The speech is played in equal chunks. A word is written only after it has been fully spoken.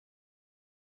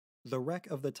The Wreck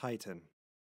of the Titan,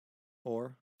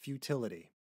 or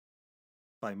Futility,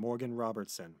 by Morgan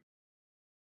Robertson.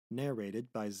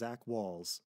 Narrated by Zach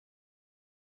Walz.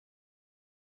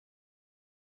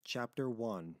 Chapter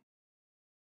 1.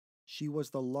 She was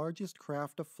the largest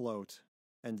craft afloat,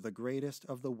 and the greatest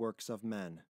of the works of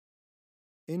men.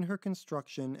 In her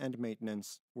construction and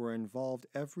maintenance were involved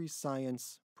every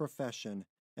science, profession,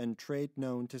 and trade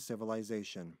known to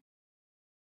civilization.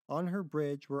 On her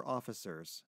bridge were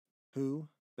officers, who,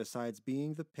 besides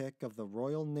being the pick of the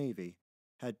Royal Navy,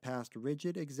 had passed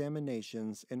rigid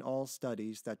examinations in all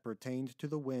studies that pertained to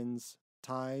the winds,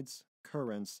 tides,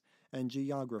 currents, and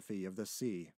geography of the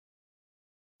sea.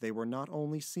 They were not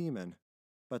only seamen,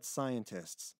 but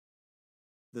scientists.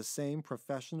 The same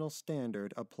professional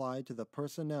standard applied to the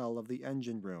personnel of the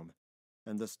engine room,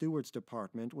 and the steward's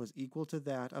department was equal to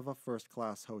that of a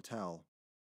first-class hotel.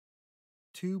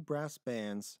 2 brass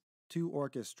bands, 2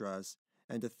 orchestras,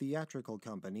 and a theatrical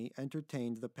company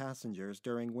entertained the passengers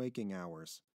during waking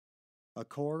hours. A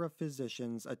corps of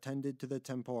physicians attended to the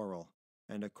temporal,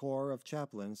 and a corps of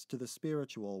chaplains to the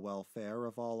spiritual welfare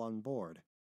of all on board,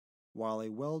 while a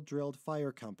well-drilled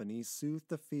fire company soothed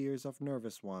the fears of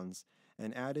nervous ones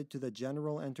and added to the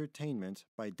general entertainment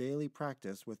by daily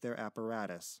practice with their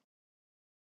apparatus.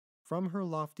 From her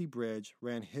lofty bridge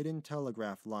ran hidden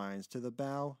telegraph lines to the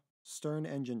bow, stern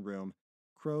engine room,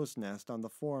 crow's nest on the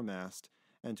foremast,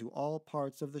 and to all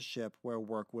parts of the ship where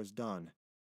work was done,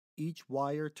 each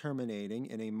wire terminating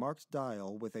in a marked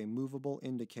dial with a movable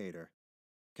indicator,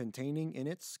 containing in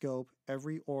its scope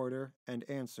every order and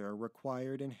answer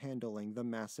required in handling the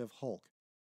massive hulk,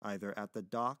 either at the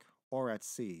dock or at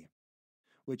sea,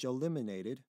 which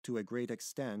eliminated, to a great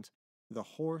extent, the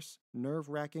hoarse,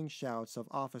 nerve-wracking shouts of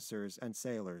officers and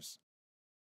sailors.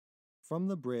 From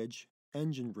the bridge,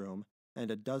 engine room, and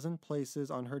a dozen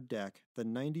places on her deck, the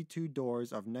 92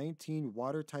 doors of 19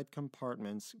 watertight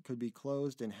compartments could be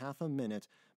closed in half a minute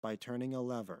by turning a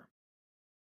lever.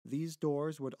 These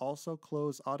doors would also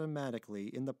close automatically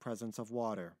in the presence of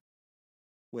water.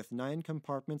 With 9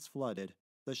 compartments flooded,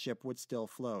 the ship would still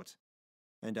float,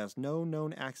 and as no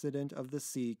known accident of the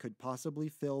sea could possibly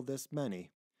fill this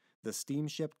many, the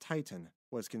steamship Titan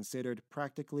was considered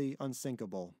practically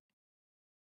unsinkable.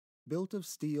 Built of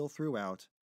steel throughout,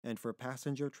 and for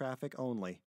passenger traffic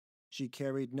only, she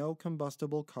carried no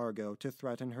combustible cargo to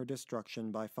threaten her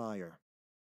destruction by fire.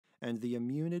 And the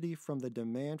immunity from the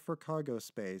demand for cargo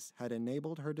space had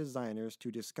enabled her designers to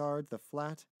discard the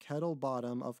flat kettle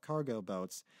bottom of cargo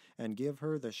boats and give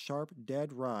her the sharp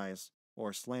dead rise,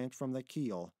 or slant from the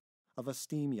keel, of a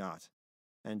steam yacht,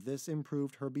 and this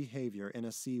improved her behavior in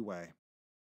a seaway.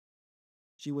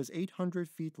 She was 800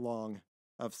 feet long,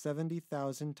 of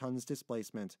 70,000 tons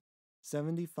displacement,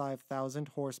 75,000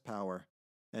 horsepower,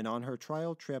 and on her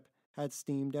trial trip had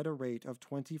steamed at a rate of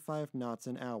 25 knots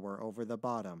an hour over the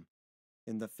bottom,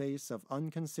 in the face of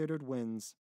unconsidered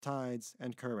winds, tides,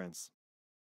 and currents.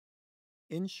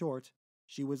 In short,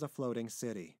 she was a floating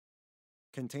city,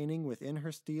 containing within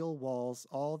her steel walls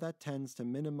all that tends to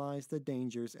minimize the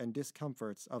dangers and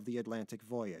discomforts of the Atlantic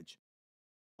voyage,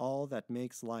 all that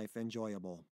makes life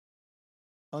enjoyable.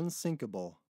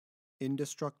 Unsinkable,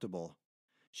 indestructible,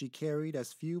 she carried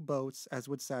as few boats as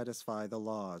would satisfy the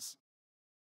laws.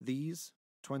 These,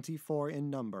 24 in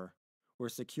number, were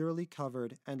securely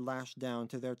covered and lashed down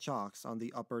to their chocks on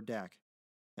the upper deck,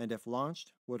 and if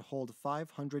launched would hold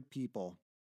 500 people.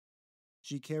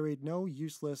 She carried no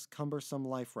useless, cumbersome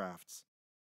life rafts,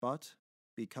 but,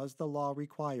 because the law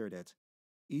required it,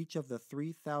 each of the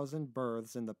 3,000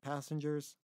 berths in the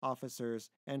passengers, officers,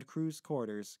 and crew's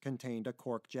quarters contained a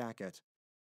cork jacket,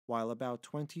 while about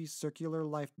 20 circular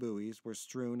life buoys were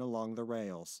strewn along the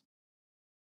rails.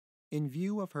 In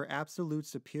view of her absolute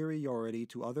superiority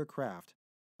to other craft,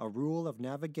 a rule of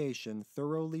navigation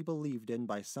thoroughly believed in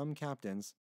by some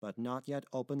captains, but not yet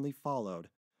openly followed,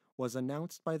 was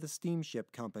announced by the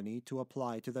steamship company to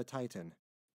apply to the Titan.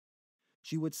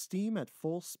 She would steam at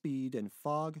full speed in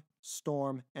fog,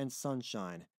 storm, and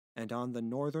sunshine, and on the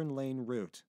Northern Lane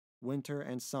route, winter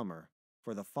and summer,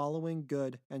 for the following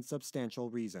good and substantial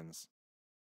reasons.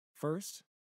 First,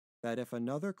 that if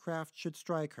another craft should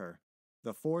strike her,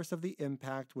 the force of the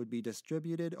impact would be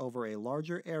distributed over a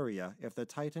larger area if the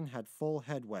Titan had full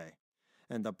headway,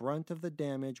 and the brunt of the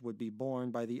damage would be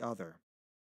borne by the other.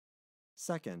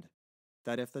 Second,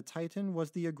 that if the Titan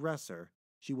was the aggressor,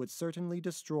 she would certainly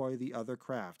destroy the other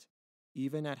craft,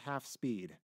 even at half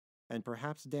speed, and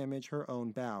perhaps damage her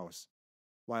own bows,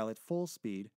 while at full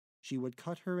speed she would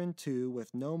cut her in two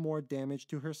with no more damage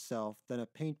to herself than a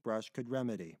paintbrush could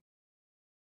remedy.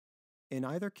 In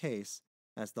either case,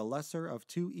 as the lesser of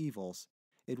 2 evils,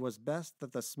 it was best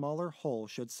that the smaller hull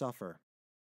should suffer.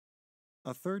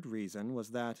 A third reason was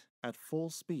that, at full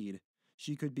speed,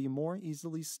 she could be more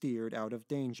easily steered out of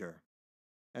danger.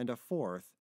 And a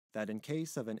fourth, that in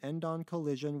case of an end-on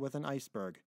collision with an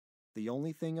iceberg, the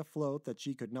only thing afloat that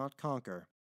she could not conquer,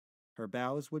 her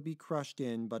bows would be crushed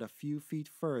in but a few feet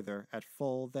further at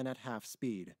full than at half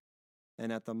speed,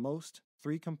 and at the most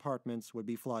 3 compartments would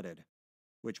be flooded,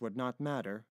 which would not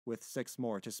matter with 6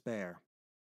 more to spare.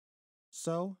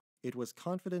 So, it was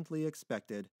confidently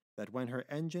expected that when her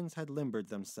engines had limbered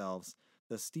themselves,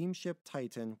 the steamship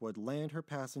Titan would land her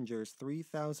passengers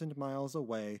 3,000 miles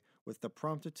away with the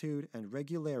promptitude and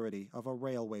regularity of a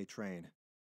railway train.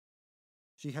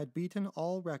 She had beaten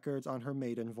all records on her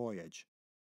maiden voyage,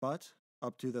 but,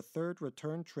 up to the 3rd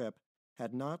return trip,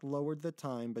 had not lowered the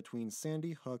time between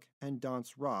Sandy Hook and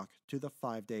Daunt's Rock to the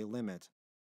 5-day limit,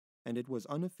 and it was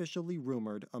unofficially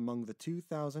rumored among the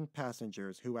 2,000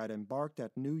 passengers who had embarked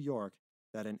at New York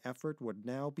that an effort would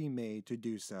now be made to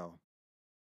do so.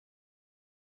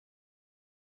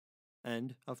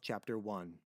 End of Chapter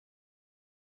 1.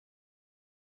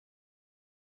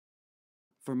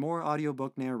 For more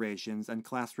audiobook narrations and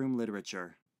classroom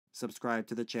literature, subscribe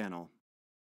to the channel.